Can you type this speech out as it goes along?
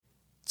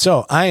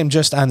So I am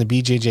just on the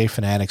BJJ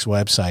Fanatics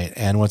website,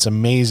 and what's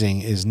amazing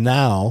is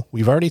now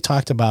we've already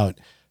talked about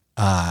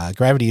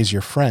Gravity is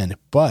Your Friend,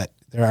 but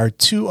there are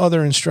 2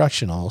 other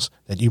instructionals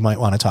that you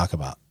might want to talk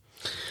about.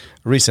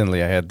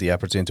 Recently, I had the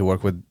opportunity to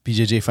work with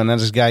BJJ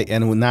Fanatics guy,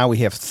 and now we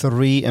have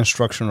 3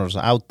 instructionals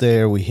out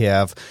there. We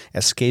have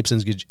escapes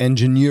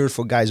engineered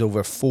for guys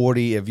over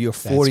 40. If you're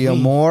 40 or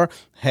more,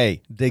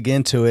 hey, dig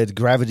into it.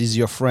 Gravity's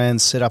your friend.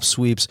 Sit-up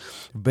sweeps.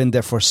 Been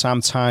there for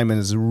some time,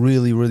 and is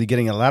really, really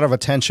getting a lot of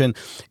attention.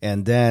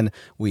 And then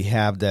we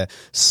have the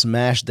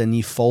smash the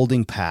knee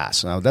folding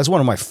pass. Now, that's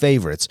one of my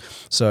favorites.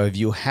 So if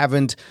you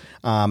haven't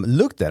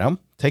looked at them,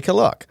 take a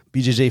look.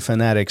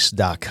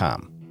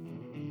 BJJfanatics.com.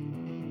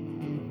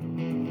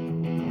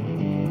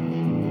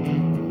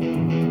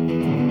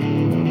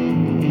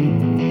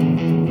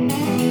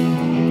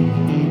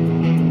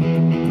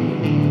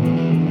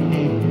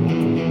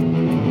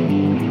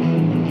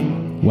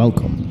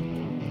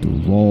 Welcome to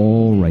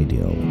Raw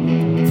Radio.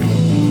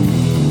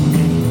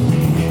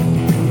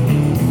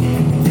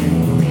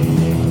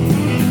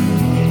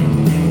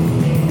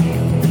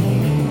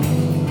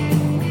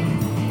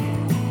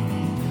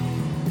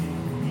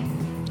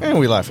 And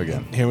we laugh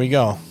again. Here we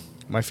go.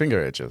 My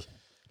finger itches.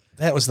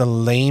 That was the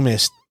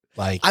lamest,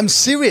 I'm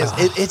serious.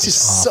 It itches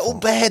awful. so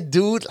bad,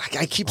 dude. Like,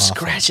 I keep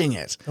scratching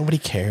it. Nobody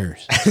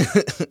cares.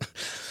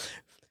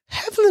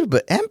 Have a little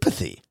bit of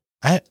empathy.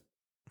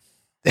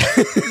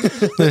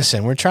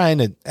 Listen, we're trying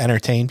to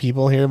entertain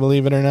people here,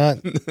 believe it or not.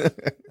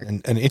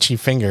 And an itchy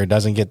finger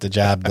doesn't get the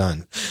job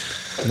done.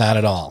 Not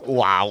at all.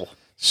 Wow.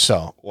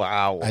 So,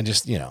 Wow. I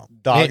just,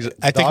 Dogs,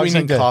 I think we dogs need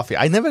and to, coffee.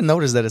 I never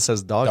noticed that it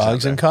says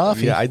dogs and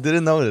coffee. Yeah, I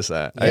didn't notice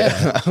that.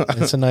 Yeah,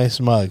 it's a nice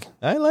mug.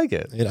 I like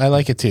it. I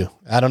like it too.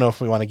 I don't know if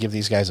we want to give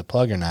these guys a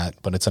plug or not,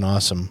 but it's an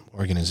awesome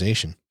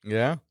organization.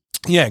 Yeah?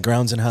 Yeah,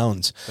 Grounds and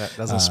Hounds. That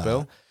doesn't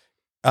spill?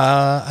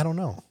 I don't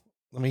know.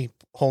 Let me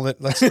hold it.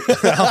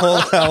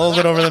 I'll hold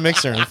it over the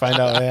mixer and find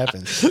out what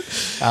happens.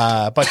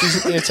 But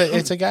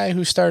it's a guy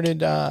who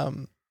started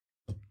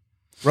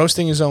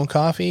roasting his own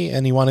coffee,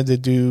 and he wanted to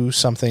do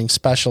something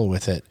special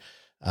with it.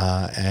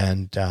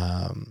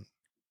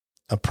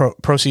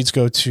 Proceeds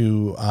go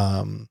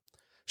to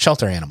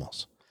shelter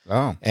animals.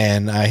 Oh.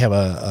 And I have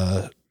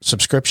a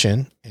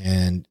subscription,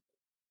 and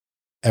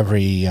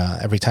every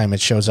time it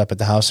shows up at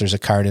the house, there's a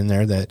card in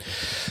there that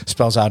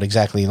spells out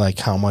exactly like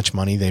how much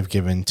money they've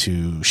given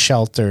to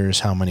shelters,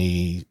 how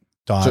many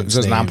dogs. So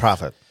it's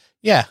nonprofit.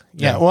 Yeah.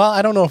 Well,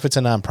 I don't know if it's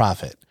a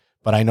nonprofit,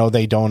 but I know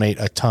they donate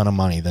a ton of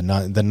money.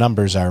 The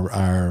numbers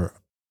are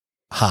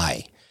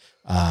high.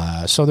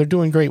 So they're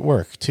doing great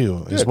work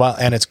too, as well.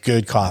 And it's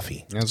good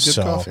coffee. It's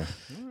good coffee.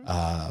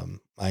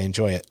 I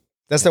enjoy it.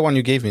 That's the one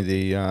you gave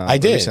me I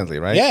did recently,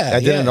 right? Yeah, I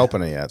didn't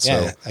open it yet. So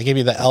yeah, I gave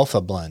you the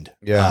Alpha Blend.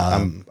 Yeah,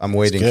 I'm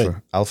waiting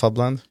for Alpha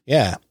Blend.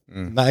 Yeah,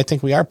 I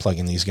think we are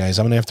plugging these guys.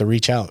 I'm gonna have to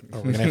reach out,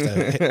 or we're gonna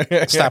have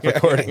to stop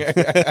recording.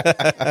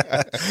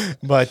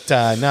 But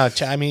no,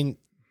 I mean,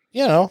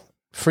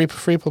 free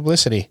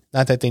publicity.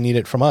 Not that they need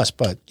it from us,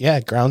 but yeah,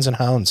 Grounds and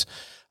Hounds.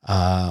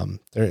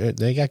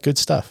 They got good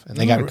stuff, and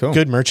they got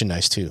good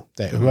merchandise too.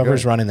 That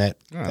whoever's running that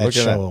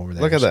show over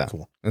there. Look at that.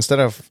 Cool. Instead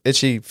of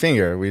itchy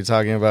finger, we're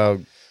talking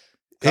about.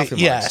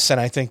 Yes,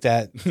 and I think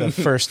that the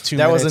first 2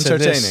 that minutes was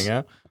entertaining,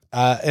 of this,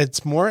 huh?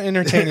 It's more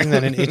entertaining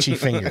than an itchy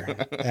finger.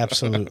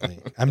 Absolutely.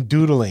 I'm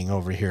doodling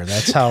over here.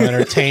 That's how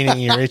entertaining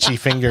your itchy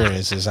finger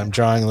is I'm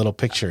drawing little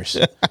pictures.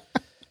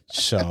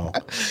 So, all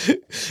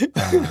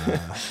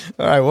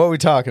right, what are we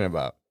talking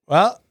about?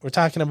 Well, we're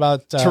talking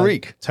about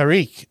Tarik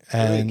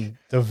and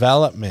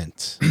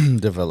development.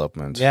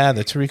 Development. Yeah,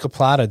 the Tariqa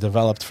Plata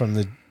developed from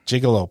the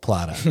Gigolo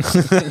Plata.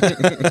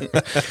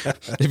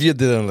 If you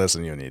didn't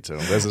listen, you need to.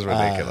 This is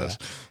ridiculous.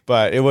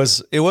 But it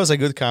was a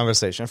good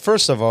conversation.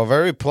 First of all,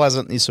 very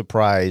pleasantly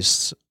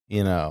surprised,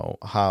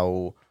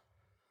 how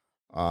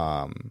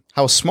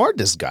smart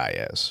this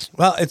guy is.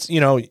 Well,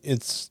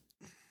 it's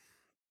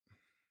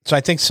so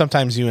I think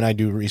sometimes you and I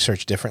do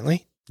research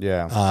differently.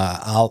 Yeah.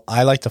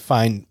 I like to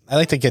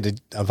get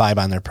a vibe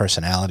on their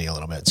personality a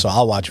little bit. So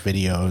I'll watch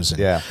videos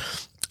and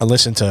I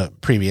listen to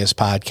previous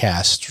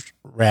podcasts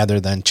rather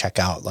than check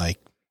out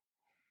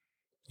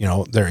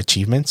their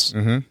achievements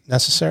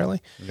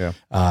necessarily. Yeah.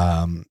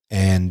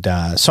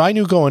 So I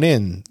knew going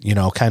in,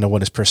 kind of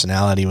what his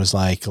personality was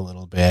like a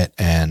little bit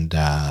and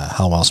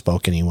how well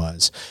spoken he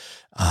was.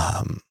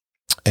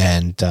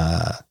 And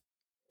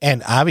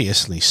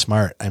obviously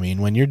smart. I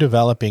mean, when you're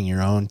developing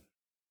your own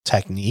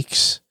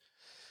techniques,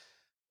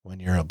 when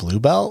you're a blue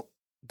belt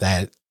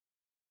that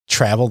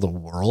travel the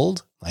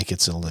world, like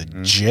it's a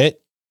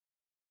legit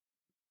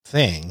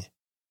thing.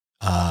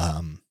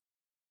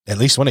 At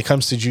least when it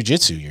comes to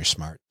jiu-jitsu, you're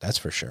smart. That's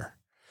for sure.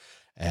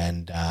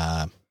 And,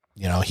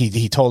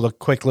 he told a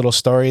quick little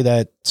story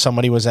that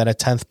somebody was at a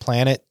 10th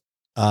planet.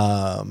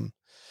 I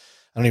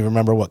don't even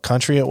remember what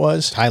country it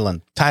was.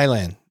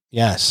 Thailand.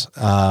 Yes.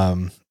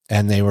 And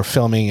they were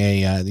filming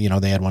they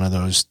had one of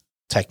those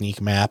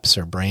technique maps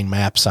or brain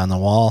maps on the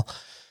wall.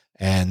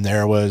 And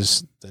there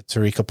was the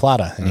Tariqa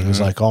Plata. And he was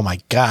like, oh my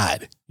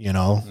God,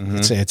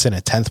 it's in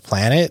a 10th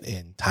planet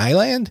in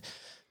Thailand.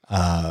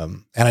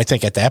 And I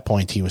think at that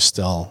point he was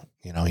still,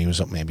 he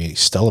was maybe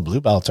still a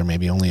blue belt or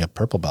maybe only a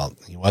purple belt.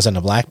 He wasn't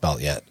a black belt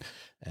yet.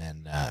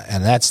 And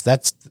that's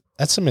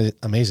some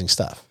amazing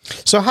stuff.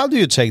 So how do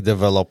you take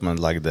development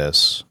like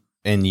this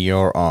in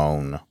your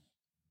own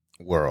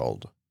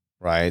world,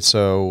 right?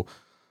 So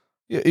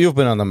you've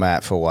been on the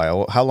mat for a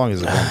while. How long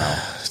has it been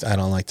now? I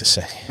don't like to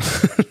say.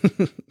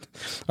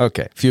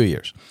 Okay, a few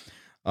years.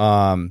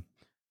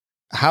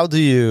 How do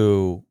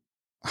you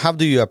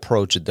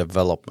approach a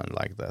development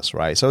like this,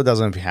 right? So it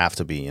doesn't have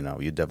to be,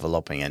 you're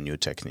developing a new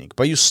technique,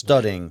 but you're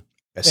studying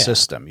a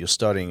system, you're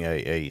studying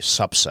a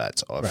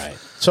subset of. Right.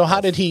 So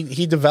how did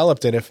he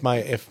developed it? If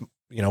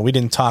we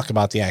didn't talk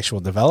about the actual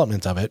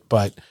development of it,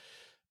 but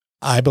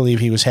I believe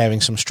he was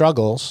having some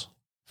struggles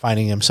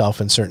finding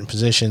himself in certain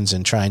positions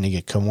and trying to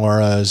get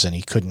Kimuras, and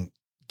he couldn't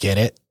get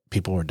it.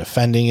 People were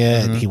defending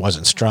it. Mm-hmm. He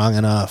wasn't strong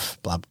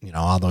enough, blah,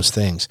 all those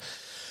things.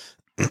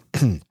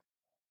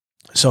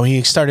 So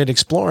he started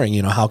exploring,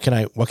 what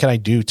can I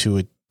do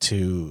to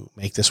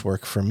make this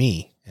work for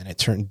me? And it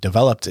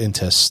developed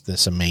into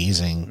this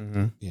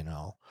amazing,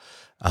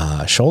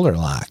 shoulder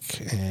lock.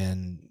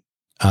 And,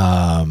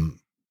 for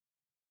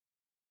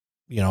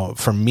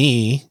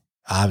me,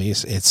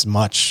 obviously it's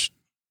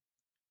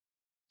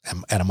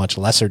at a much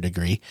lesser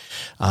degree.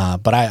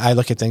 But I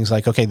look at things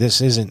like, okay, this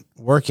isn't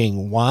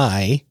working.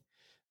 Why?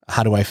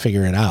 How do I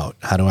figure it out?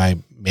 How do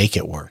I make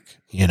it work?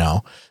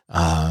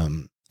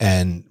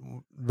 And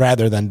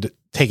rather than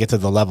take it to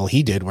the level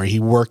he did, where he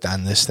worked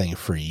on this thing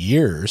for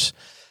years,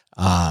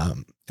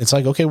 it's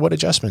like, okay, what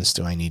adjustments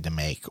do I need to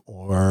make?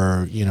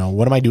 Or,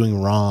 what am I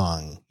doing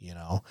wrong?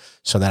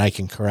 So that I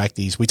can correct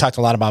these. We talked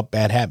a lot about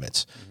bad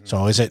habits. Mm-hmm.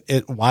 So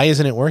why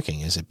isn't it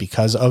working? Is it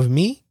because of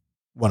me?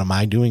 What am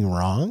I doing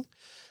wrong?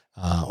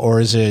 Or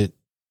is it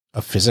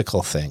a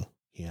physical thing,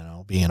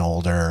 being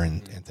older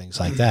and things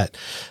like that?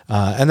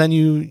 And then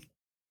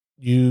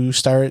you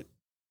start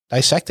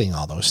dissecting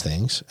all those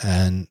things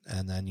and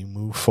then you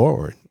move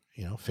forward,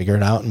 figure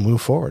it out and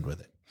move forward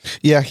with it.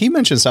 Yeah, he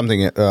mentioned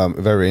something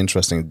very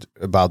interesting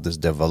about this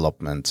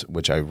development,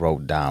 which I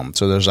wrote down.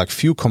 So there's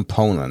few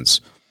components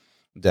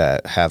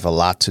that have a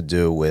lot to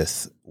do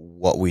with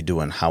what we do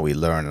and how we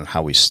learn and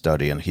how we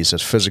study. And he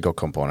says physical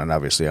component,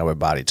 obviously our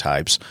body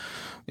types,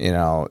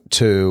 to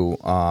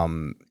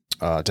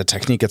the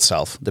technique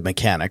itself, the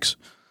mechanics.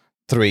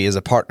 3 is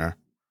a partner,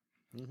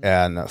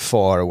 and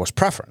 4 was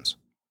preference.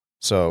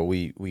 So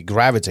we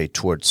gravitate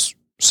towards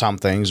some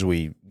things,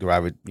 we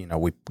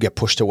get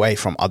pushed away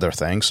from other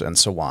things, and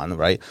so on,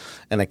 right?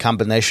 And a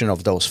combination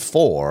of those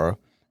 4,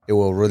 it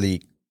will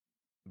really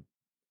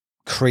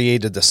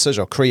create a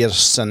decision, create a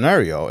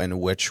scenario in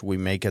which we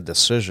make a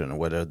decision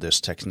whether this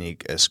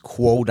technique is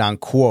quote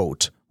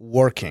unquote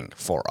working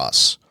for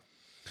us.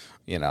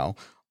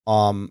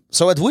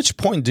 So at which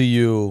point do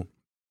you,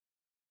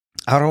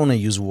 I don't want to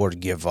use the word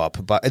give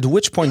up, but at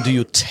which point do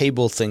you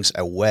table things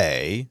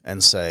away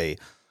and say,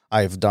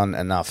 I've done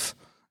enough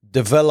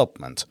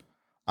development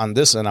on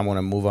this and I want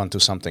to move on to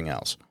something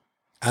else?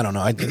 I don't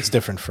know. I think it's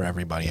different for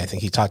everybody. I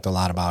think he talked a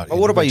lot about.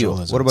 What about you?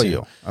 What about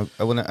you?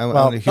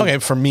 Okay,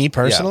 for me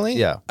personally,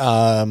 yeah.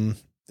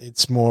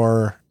 It's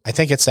more. I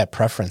think it's that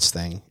preference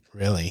thing,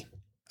 really.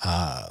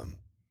 My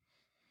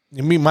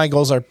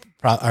goals are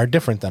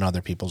different than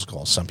other people's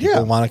goals. Some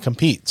people want to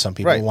compete. Some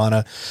people want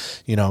to,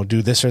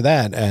 do this or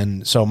that.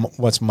 And so,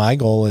 what's my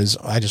goal is,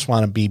 I just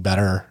want to be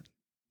better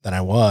than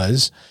I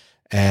was,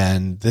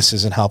 and this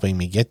isn't helping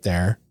me get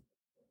there.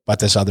 But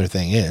this other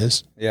thing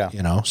is,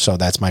 so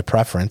that's my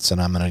preference,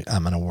 and I'm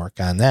gonna work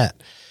on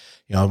that.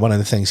 One of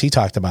the things he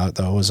talked about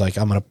though was I'm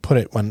gonna put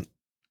it when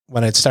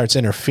it starts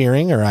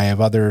interfering, or I have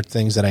other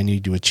things that I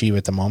need to achieve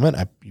at the moment.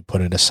 You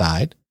put it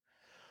aside,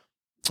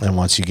 and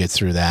once you get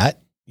through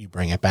that, you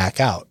bring it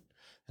back out.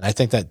 And I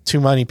think that too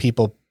many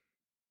people,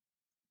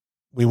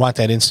 we want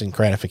that instant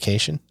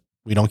gratification.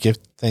 We don't give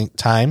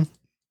time.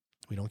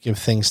 We don't give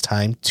things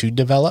time to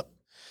develop.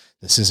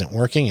 This isn't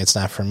working. It's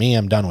not for me.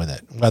 I'm done with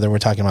it, whether we're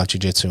talking about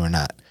jiu-jitsu or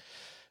not.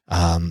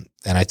 And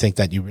I think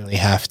that you really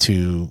have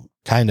to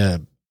kind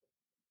of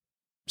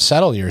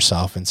settle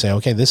yourself and say,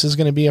 okay, this is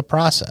going to be a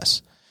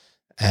process.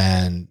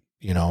 And,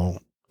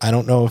 I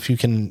don't know if you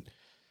can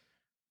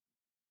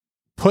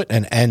put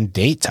an end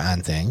date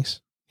on things.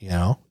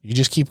 You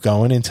just keep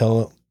going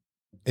until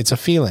it's a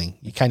feeling.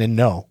 You kind of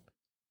know,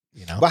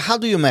 But how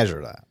do you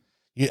measure that?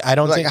 I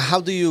don't think. How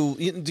do you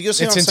see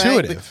it's what I'm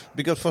intuitive saying?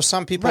 Because for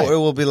some people, it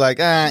will be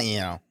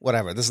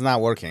whatever. This is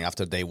not working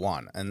after day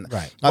 1. And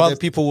other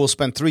people will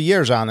spend 3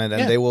 years on it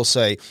and they will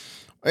say,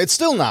 it's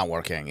still not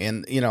working.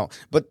 And,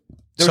 but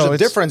there's a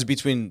difference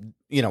between,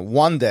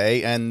 1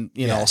 day and,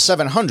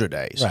 700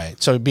 days.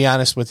 Right. So be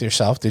honest with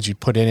yourself. Did you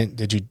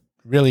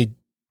really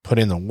put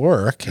in the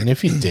work? And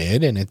if you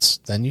did,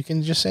 then you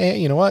can just say, hey,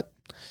 you know what?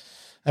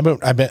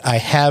 I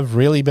have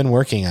really been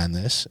working on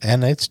this,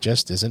 and it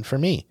just isn't for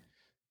me.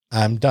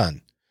 I'm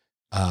done.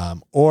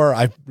 Or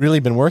I've really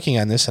been working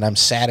on this and I'm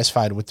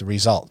satisfied with the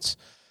results.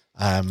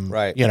 I'm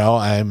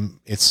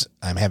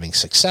having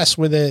success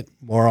with it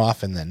more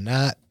often than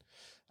not.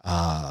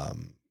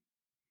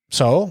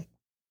 So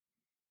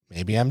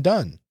maybe I'm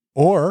done.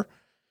 Or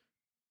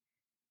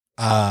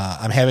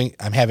I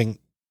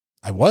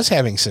was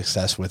having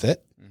success with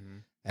it,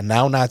 and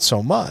now not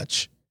so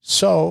much.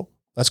 So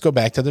let's go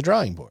back to the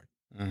drawing board,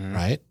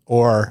 right?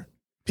 Or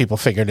people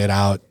figured it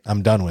out.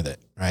 I'm done with it,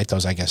 right?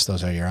 I guess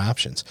those are your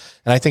options.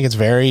 And I think it's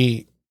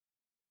very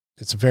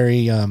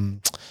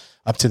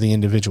up to the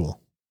individual,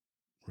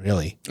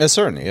 really. It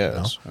certainly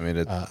is. You know? I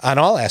mean, on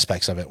all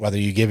aspects of it, whether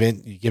you give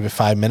it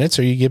 5 minutes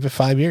or you give it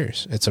 5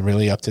 years, it's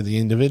really up to the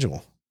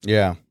individual.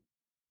 Yeah.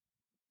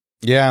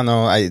 Yeah,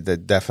 no,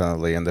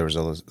 definitely. And there was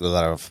a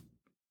lot of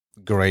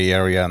gray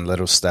area and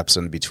little steps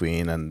in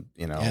between, and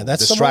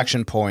that's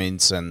distraction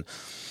points and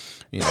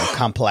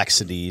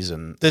complexities,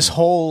 and this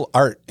whole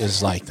art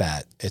is like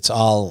that. It's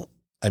all.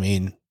 I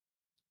mean,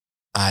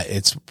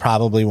 it's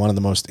probably one of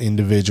the most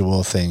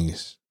individual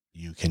things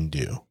you can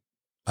do,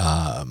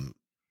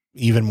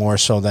 even more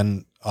so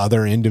than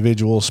other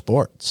individual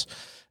sports,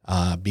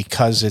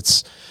 because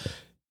it's.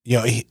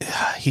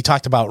 He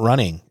talked about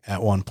running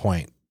at one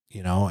point.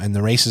 And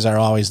the races are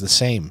always the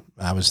same.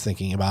 I was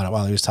thinking about it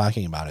while he was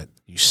talking about it.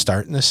 You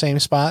start in the same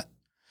spot.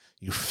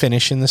 You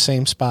finish in the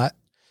same spot.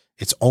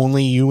 It's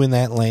only you in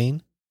that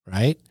lane,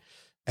 right?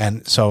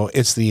 And so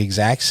it's the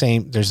exact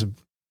same. There's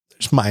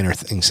minor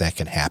things that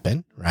can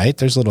happen, right?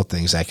 There's little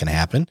things that can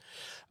happen,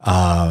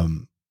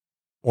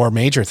 or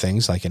major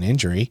things like an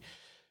injury.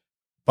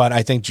 But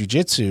I think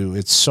jiu-jitsu,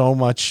 it's so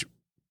much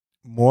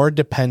more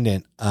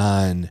dependent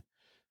on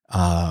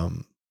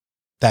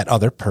that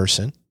other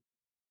person,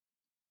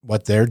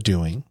 what they're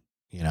doing.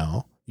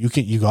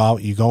 You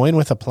go in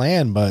with a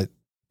plan, but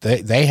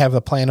they have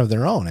a plan of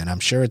their own, and I'm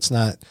sure it's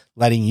not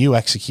letting you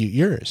execute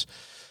yours,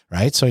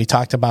 right? So he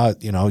talked about,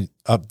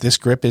 this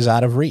grip is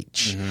out of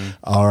reach,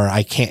 or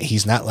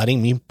he's not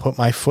letting me put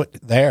my foot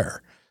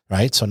there,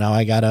 right? So now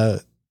I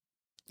gotta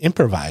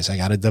improvise, I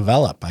gotta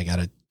develop, I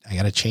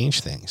gotta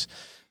change things,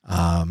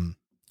 and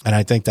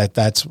I think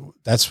that's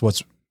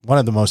what's one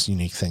of the most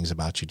unique things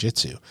about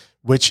jiu-jitsu,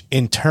 which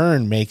in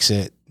turn makes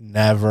it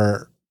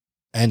never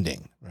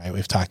ending, right?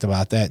 We've talked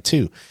about that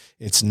too.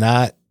 It's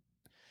not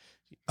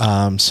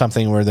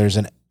something where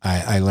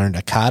I learned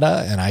a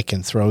kata and I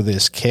can throw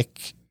this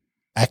kick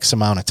X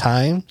amount of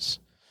times.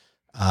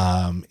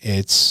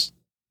 It's,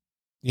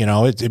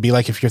 it'd be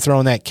like if you're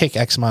throwing that kick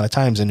X amount of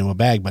times into a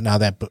bag, but now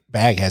that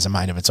bag has a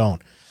mind of its own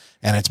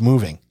and it's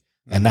moving,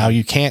 and now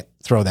you can't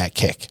throw that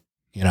kick,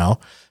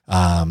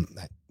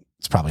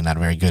 it's probably not a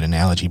very good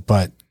analogy,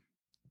 but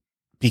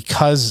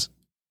because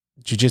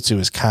jiu-jitsu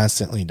is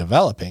constantly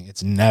developing,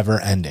 it's never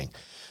ending.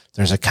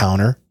 There's a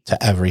counter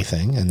to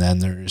everything, and then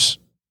there's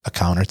a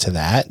counter to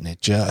that, and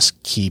it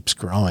just keeps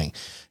growing.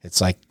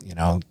 It's like,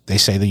 they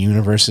say the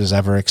universe is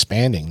ever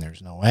expanding.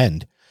 There's no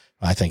end.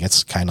 I think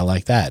it's kind of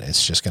like that.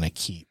 It's just going to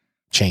keep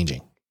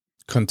changing.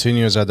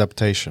 Continuous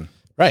adaptation.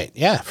 Right.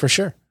 Yeah, for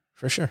sure.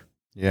 For sure.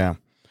 Yeah.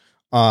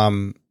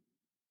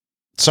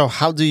 So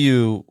how do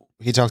you,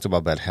 he talked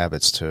about bad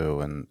habits too.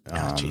 And,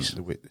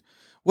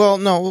 well,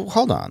 no,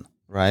 hold on.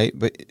 Right.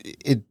 But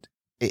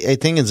I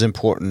think it's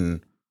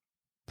important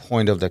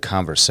point of the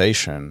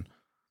conversation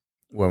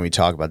when we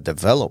talk about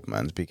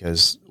development,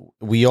 because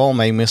we all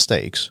make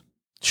mistakes.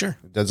 Sure.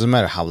 It doesn't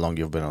matter how long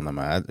you've been on the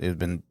mat. It's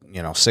been,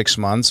 6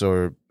 months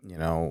or,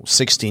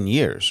 16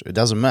 years. It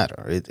doesn't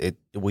matter.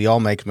 We all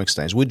make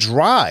mistakes. We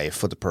drive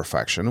for the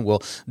perfection.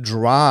 We'll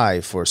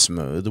drive for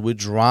smooth. We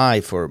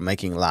drive for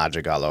making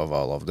logic out of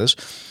all of this,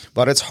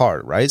 but it's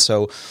hard, right?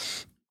 So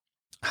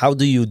how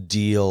do you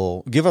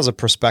give us a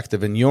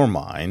perspective in your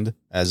mind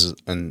as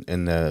in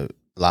the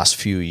last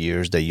few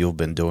years that you've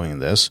been doing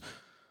this?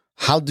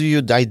 How do you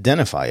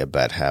identify a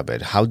bad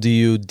habit? How do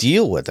you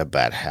deal with a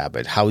bad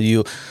habit?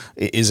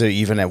 Is there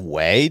even a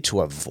way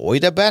to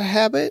avoid a bad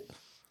habit?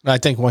 I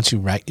think once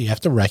you have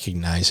to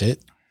recognize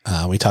it.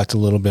 We talked a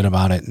little bit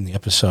about it in the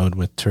episode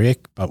with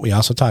Tarik, but we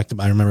also talked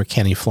about, I remember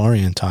Kenny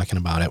Florian talking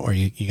about it, where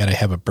you got to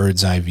have a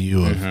bird's eye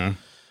view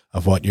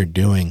of what you're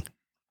doing.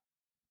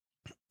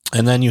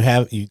 And then you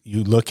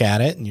look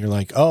at it and you're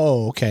like,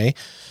 oh, okay,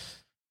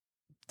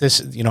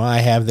 this, I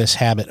have this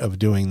habit of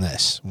doing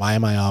this. Why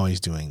am I always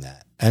doing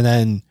that? And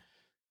then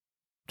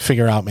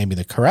figure out maybe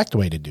the correct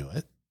way to do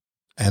it,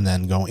 and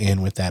then go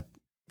in with that,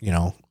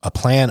 a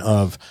plan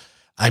of,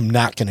 I'm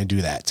not going to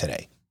do that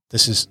today.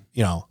 This is,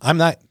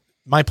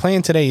 my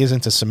plan today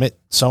isn't to submit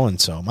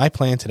so-and-so. My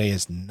plan today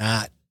is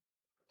not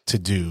to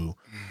do.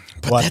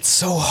 But that's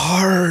so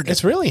hard.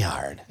 It's really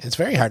hard. It's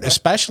very hard,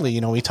 especially,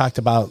 we talked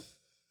about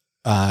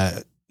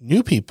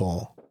new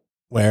people,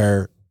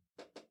 where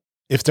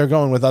if they're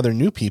going with other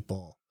new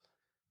people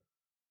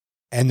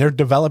and they're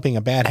developing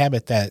a bad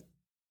habit that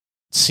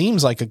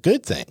seems like a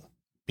good thing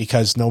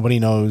because nobody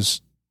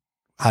knows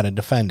how to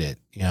defend it,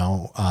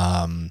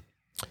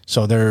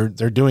 so they're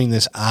doing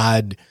this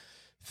odd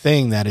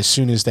thing that as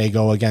soon as they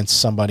go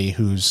against somebody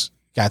who's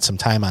got some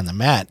time on the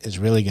mat is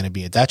really going to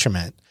be a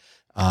detriment.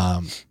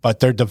 But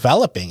they're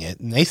developing it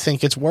and they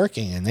think it's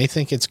working and they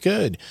think it's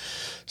good.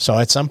 So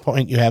at some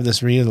point you have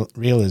this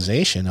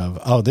realization of,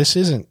 oh, this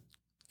isn't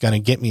going to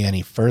get me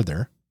any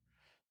further.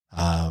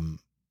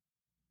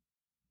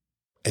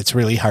 It's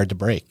really hard to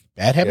break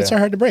Bad habits are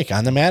hard to break,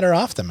 on the mat or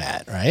off the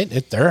mat, right?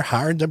 They're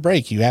hard to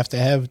break. You have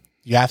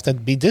to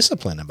be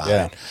disciplined about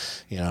it,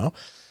 you know?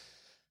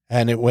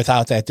 And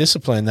without that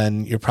discipline,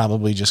 then you're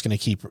probably just going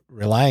to keep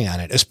relying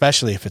on it,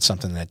 especially if it's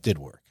something that did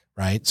work,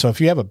 right? So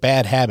if you have a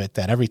bad habit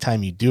that every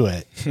time you do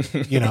it,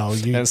 you know,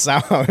 and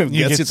somehow it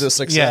gets you to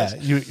success.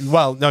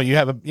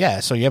 Yeah,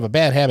 so you have a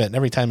bad habit, and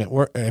every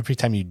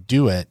time you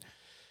do it,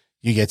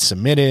 you get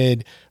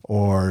submitted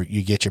or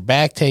you get your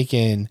back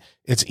taken.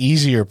 It's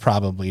easier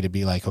probably to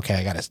be like, okay,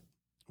 I got to,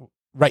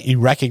 right. You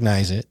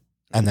recognize it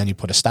and then you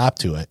put a stop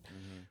to it.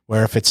 Mm-hmm.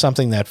 Where if it's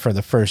something that for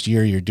the first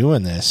year you're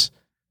doing this,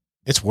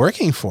 it's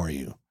working for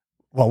you.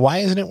 Well, why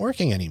isn't it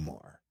working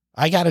anymore?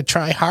 I got to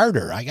try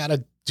harder. I got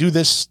to do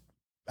this.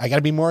 I got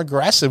to be more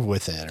aggressive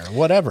with it or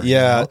whatever.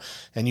 Yeah. You know?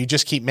 And you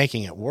just keep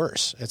making it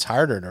worse. It's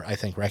harder to, I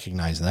think,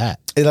 recognize that.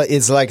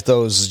 It's like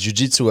those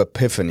jiu-jitsu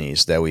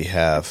epiphanies that we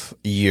have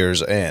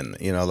years in,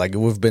 you know, like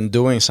we've been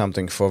doing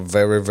something for a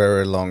very,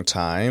 very long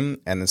time.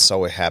 And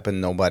so it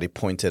happened. Nobody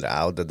pointed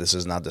out that this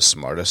is not the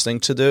smartest thing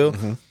to do.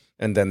 Mm-hmm.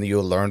 And then you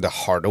learn the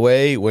hard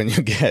way when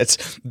you get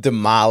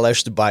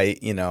demolished by,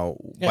 you know,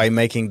 by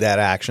making that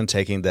action,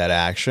 taking that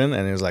action.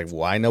 And it's like,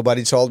 why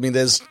nobody told me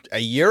this a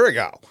year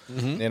ago?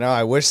 Mm-hmm. You know,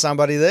 I wish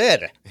somebody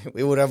did.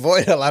 We would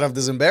avoid a lot of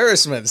these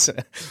embarrassments.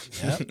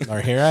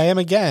 Or here I am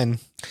again.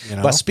 You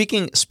know? But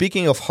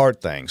speaking of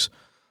hard things,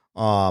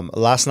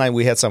 last night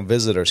we had some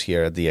visitors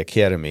here at the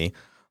academy.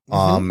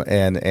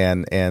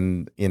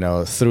 And you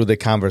know, through the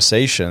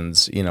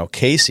conversations, you know,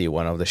 Casey,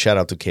 shout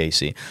out to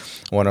Casey,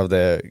 one of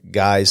the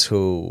guys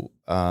who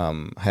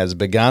has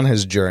begun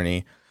his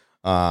journey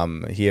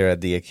here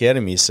at the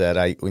academy, said,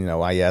 I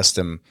asked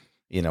him,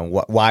 you know,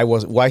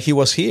 why he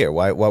was here,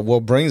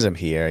 what brings him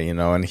here, you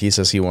know, and he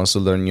says he wants to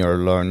learn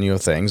new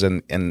things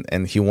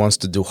and he wants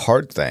to do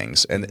hard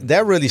things, and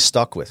that really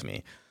stuck with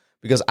me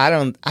because I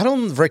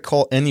don't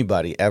recall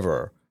anybody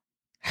ever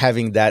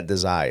having that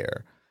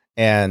desire.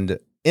 And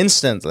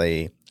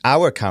instantly,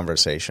 our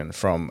conversation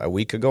from a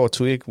week ago,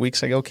 2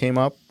 weeks ago came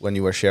up when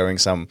you were sharing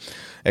some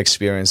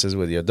experiences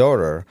with your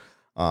daughter.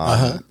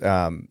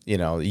 You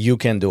know, you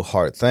can do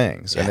hard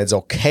things, and it's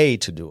okay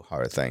to do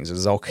hard things.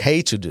 It's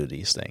okay to do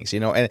these things,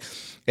 you know, and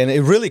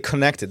it really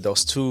connected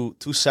those two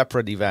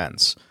separate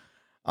events.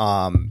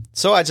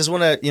 So I just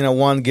want to, you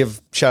know,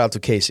 give shout out to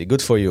Casey.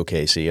 Good for you,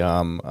 Casey. You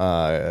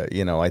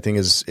know, I think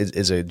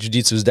is a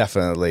jiu-jitsu is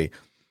definitely,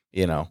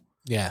 you know.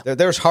 Yeah,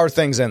 there's hard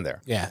things in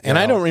there. Yeah, and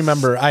I don't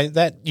remember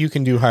that you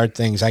can do hard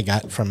things. I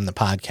got from the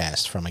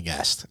podcast from a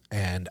guest,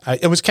 and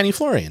it was Kenny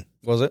Florian.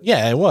 Was it?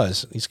 Yeah, it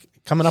was. He's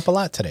coming up a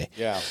lot today.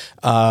 Yeah.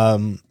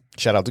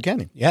 Shout out to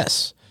Kenny.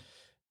 Yes,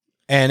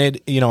 and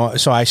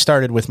so I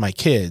started with my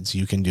kids.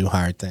 You can do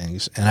hard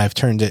things, and I've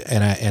turned it,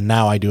 and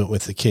now I do it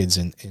with the kids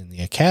in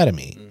the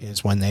academy. Mm-hmm.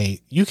 Is when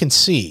you can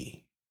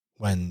see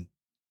when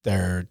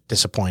they're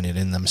disappointed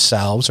in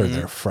themselves or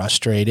they're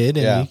frustrated,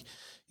 and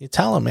you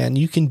tell them, man,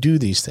 you can do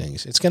these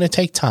things. It's going to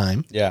take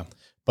time. Yeah.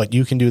 But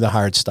you can do the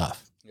hard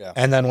stuff. Yeah.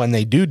 And then when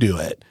they do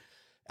it,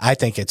 I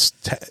think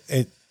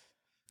the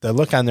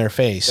look on their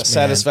face. The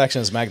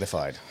satisfaction is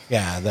magnified.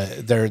 Yeah.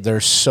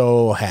 They're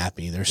so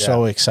happy. They're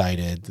so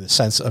excited. The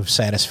sense of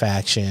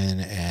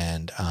satisfaction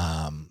and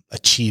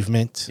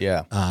achievement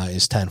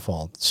is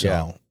tenfold.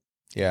 So,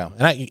 yeah.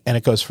 And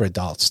it goes for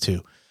adults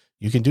too.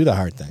 You can do the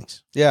hard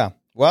things. Yeah.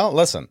 Well,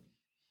 listen,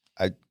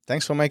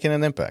 thanks for making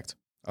an impact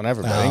on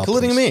everybody,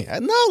 including me.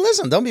 No,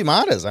 listen, don't be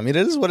modest. I mean,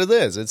 it is what it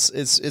is.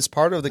 It's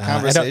part of the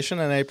conversation,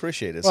 and I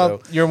appreciate it.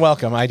 Well, you're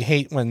welcome. I'd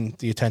hate when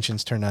the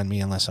attention's turned on me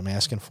unless I'm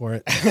asking for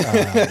it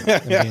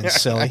and being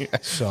silly.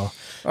 So,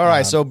 all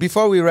right. So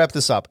before we wrap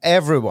this up,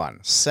 everyone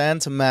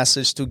send a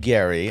message to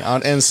Gary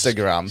on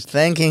Instagram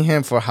thanking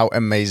him for how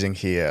amazing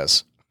he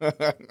is.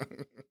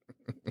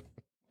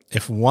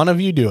 If one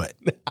of you do it,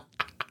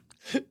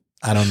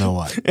 I don't know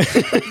what.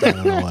 I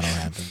don't know what'll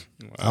happen.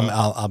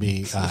 I'll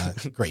be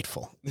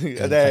grateful.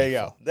 There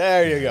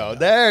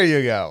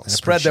you go.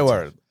 Spread the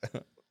word.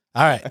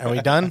 All right. Are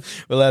we done?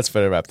 Well, let's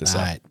wrap this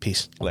up. All right.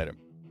 Peace. Later.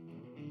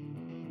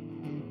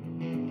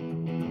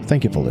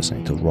 Thank you for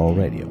listening to Raw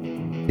Radio.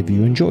 If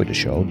you enjoyed the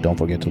show, don't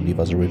forget to leave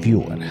us a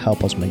review and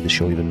help us make the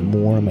show even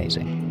more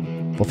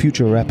amazing. For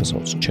future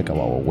episodes, check out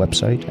our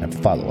website and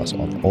follow us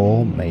on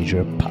all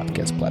major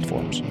podcast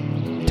platforms.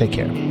 Take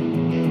care.